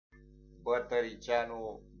Bă,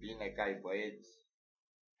 Tăricianu, bine că ai băieți.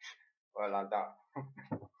 Ăla da.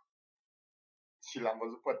 Și l-am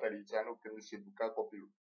văzut pe Tăricianu când își educa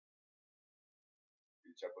copilul.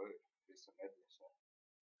 Zicea, bă, trebuie să mergi așa.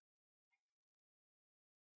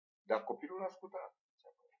 Dar copilul l-a ascultat. Zicea,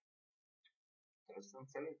 bă, trebuie să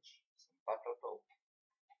înțelegi. Sunt tatăl tău.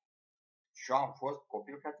 Și eu am fost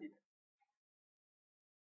copil ca tine.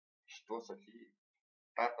 Și tu o să fii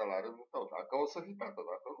tată la rândul tău. Dacă o să fii tată,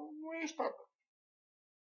 dacă nu ești tată.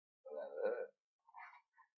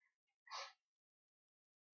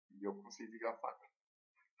 Eu cum să-i zic la fată?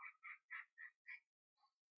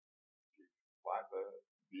 Fată,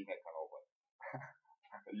 bine că nu o văd.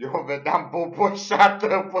 Eu vedeam popoșată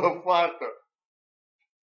pe fată.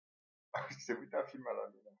 Se uita filmea la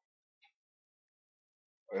mine.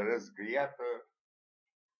 Răzgâiată.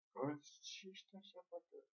 Ce ești așa,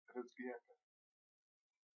 fată? Răzgâiată.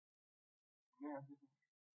 Nu e adevărat.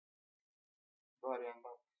 Doar i-am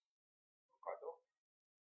dat un cadou.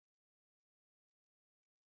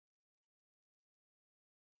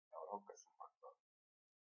 Noroc că sunt actor.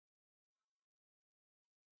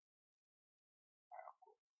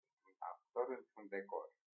 Actor într-un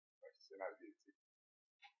decor. O scenă vieții.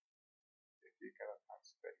 De fiecare dată am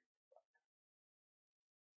sperit.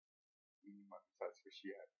 Inima mi s-a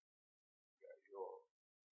sfârșit. Iar eu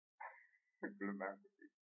glumeam cu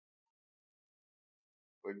tine.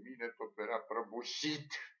 În mine tot era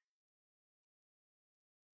prăbușit.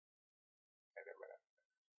 Adevărat.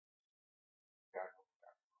 Dar nu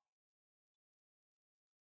puteam.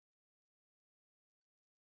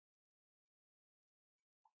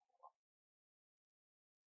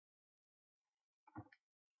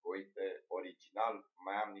 Uite, original,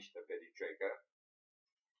 mai am niște bericioică.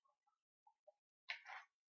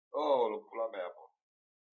 Oh, lupula mea, bă.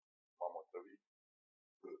 M-am otrăvit.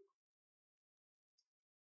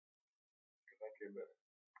 Cred că e bere.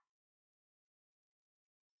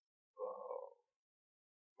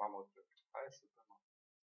 M-am otrăvit. Hai să dăm.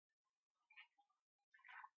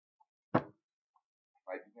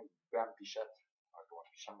 Mai bine beam pișat. Dacă mă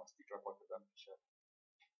pișam în sticla, poate beam pișat.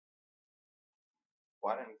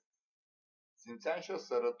 Oare simțeam și o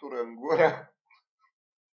sărătură în gură?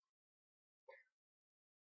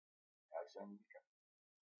 Așa mică.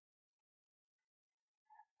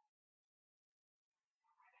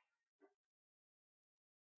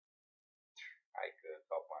 Hai că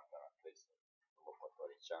dau pantana, trebuie să vă pe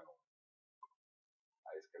Toricianu. A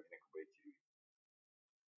zis că vine cu băieții lui.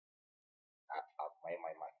 Acum e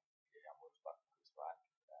mai mare. Eu i-am văzut acum câțiva ani.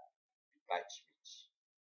 Pitaci mici.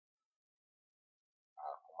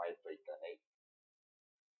 Acum e toitănei.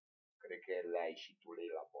 Cred că le-a ieșit ulei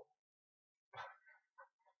la bot.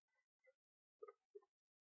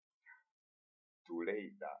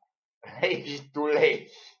 Tulei, da. Le-a ieșit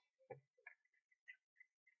ulei.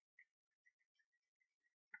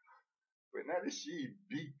 Păi n-are și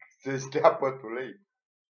big să stea pe tulei.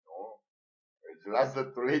 Nu? Îți lasă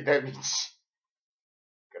tulei de mici.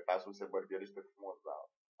 Că tasul se bărbierește frumos,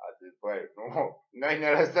 da. A zis, băi, nu, noi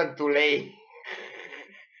ne lăsăm tulei.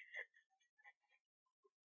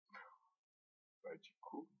 Băi,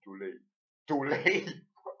 cum tulei?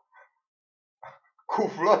 Tulei? Cu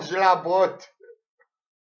floci la bot.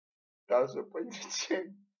 Dar să păi de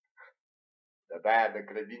ce? De-aia de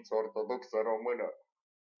credință ortodoxă română.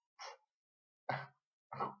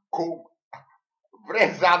 Cum?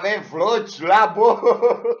 Vreți să avem floci la bot?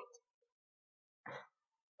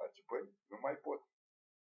 Face, băi, nu mai pot.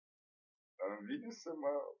 Îmi vine să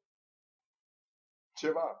mă...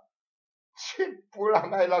 Ceva. Ce pula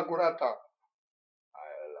mea e la gura ta?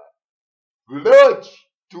 Aia la...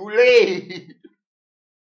 Floci! Tulei!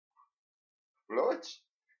 Floci?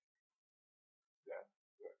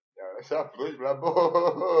 I-a lăsat floci la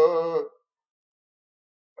bot.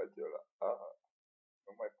 Face ăla. Aha.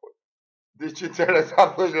 Nu mai pot. De ce ți-a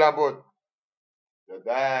lăsat floci la bot?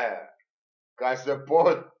 De-aia. Ca să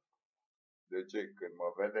pot. De ce? Când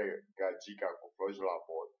mă vede gagica cu floci la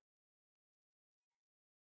bot,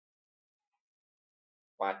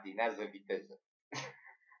 patinează viteză.